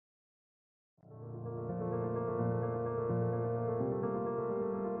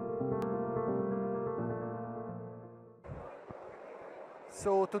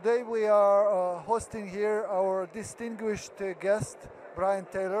So today we are hosting here our distinguished guest, Brian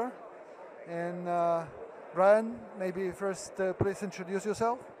Taylor. And Brian, maybe first please introduce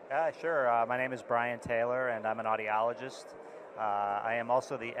yourself. Sure. My name is Brian Taylor, and I'm an audiologist. I am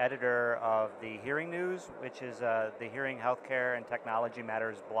also the editor of the Hearing News, which is the Hearing Healthcare and Technology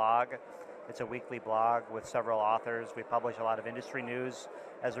Matters blog. It's a weekly blog with several authors. We publish a lot of industry news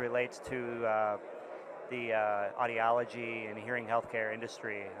as it relates to the audiology and hearing healthcare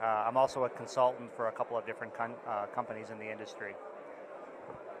industry. I'm also a consultant for a couple of different companies in the industry.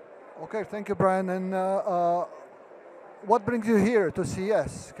 Okay, thank you, Brian. And what brings you here to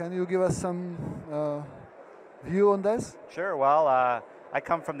CES? Can you give us some view on this? Sure. Well, I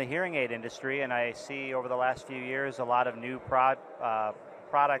come from the hearing aid industry, and I see over the last few years a lot of new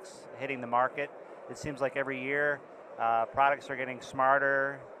products hitting the market. It seems like every year products are getting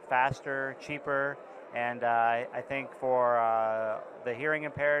smarter, faster, cheaper, and I think for the hearing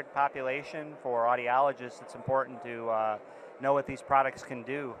impaired population, for audiologists, it's important to know what these products can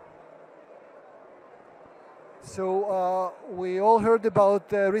do. So we all heard about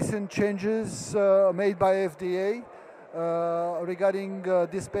recent changes made by FDA regarding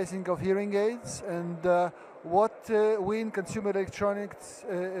dispensing of hearing aids, and what we in consumer electronics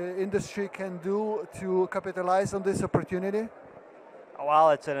industry can do to capitalize on this opportunity.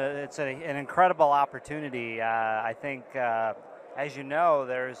 Well, it's an incredible opportunity. I think, as you know,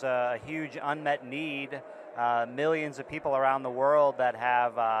 there's a huge unmet need. Millions of people around the world that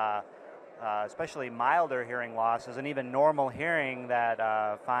have especially milder hearing losses and even normal hearing that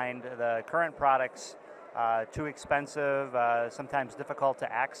find the current products too expensive, sometimes difficult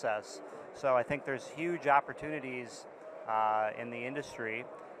to access. So I think there's huge opportunities in the industry.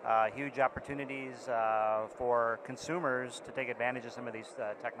 Huge opportunities for consumers to take advantage of some of these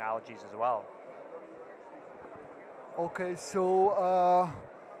technologies as well. Okay, so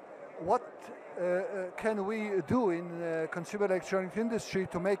what can we do in the consumer electronics industry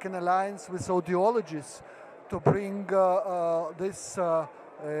to make an alliance with audiologists to bring this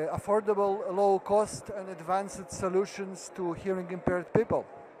affordable, low cost and advanced solutions to hearing impaired people?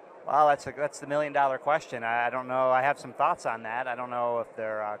 Well, that's the million-dollar question. I don't know. I have some thoughts on that. I don't know if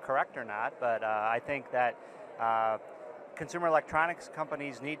they're correct or not, but I think that consumer electronics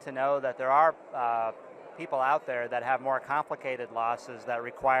companies need to know that there are people out there that have more complicated losses that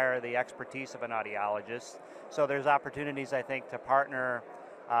require the expertise of an audiologist. So there's opportunities, I think, to partner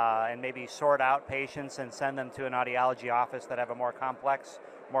and maybe sort out patients and send them to an audiology office that have a more complex,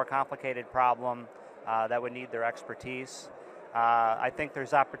 more complicated problem that would need their expertise. I think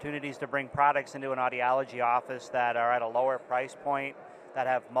there's opportunities to bring products into an audiology office that are at a lower price point, that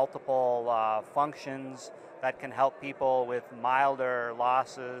have multiple functions that can help people with milder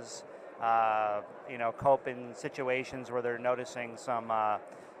losses, cope in situations where they're noticing some,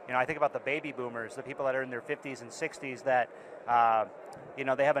 I think about the baby boomers, the people that are in their 50s and 60s that,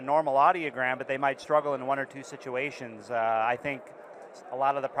 they have a normal audiogram, but they might struggle in one or two situations. I think a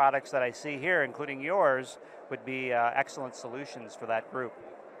lot of the products that I see here, including yours, would be excellent solutions for that group.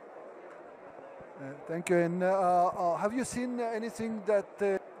 Thank you. And have you seen anything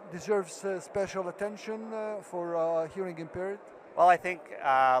that deserves special attention for hearing impaired? Well, I think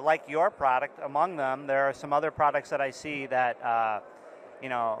like your product, among them, there are some other products that I see that,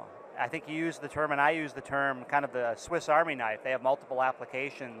 I think you use the term, and I use the term, kind of the Swiss Army knife. They have multiple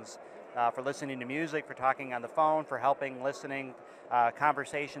applications for listening to music, for talking on the phone, for helping listening,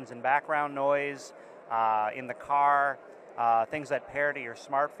 conversations and background noise, in the car, things that pair to your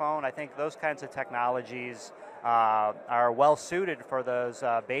smartphone. I think those kinds of technologies are well suited for those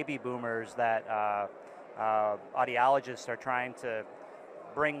baby boomers that audiologists are trying to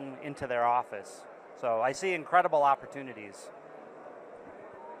bring into their office. So I see incredible opportunities.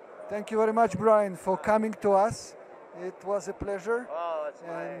 Thank you very much, Brian, for coming to us. It was a pleasure. Oh, it's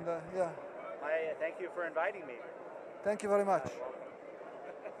and thank you for inviting me. Thank you very much. You're welcome.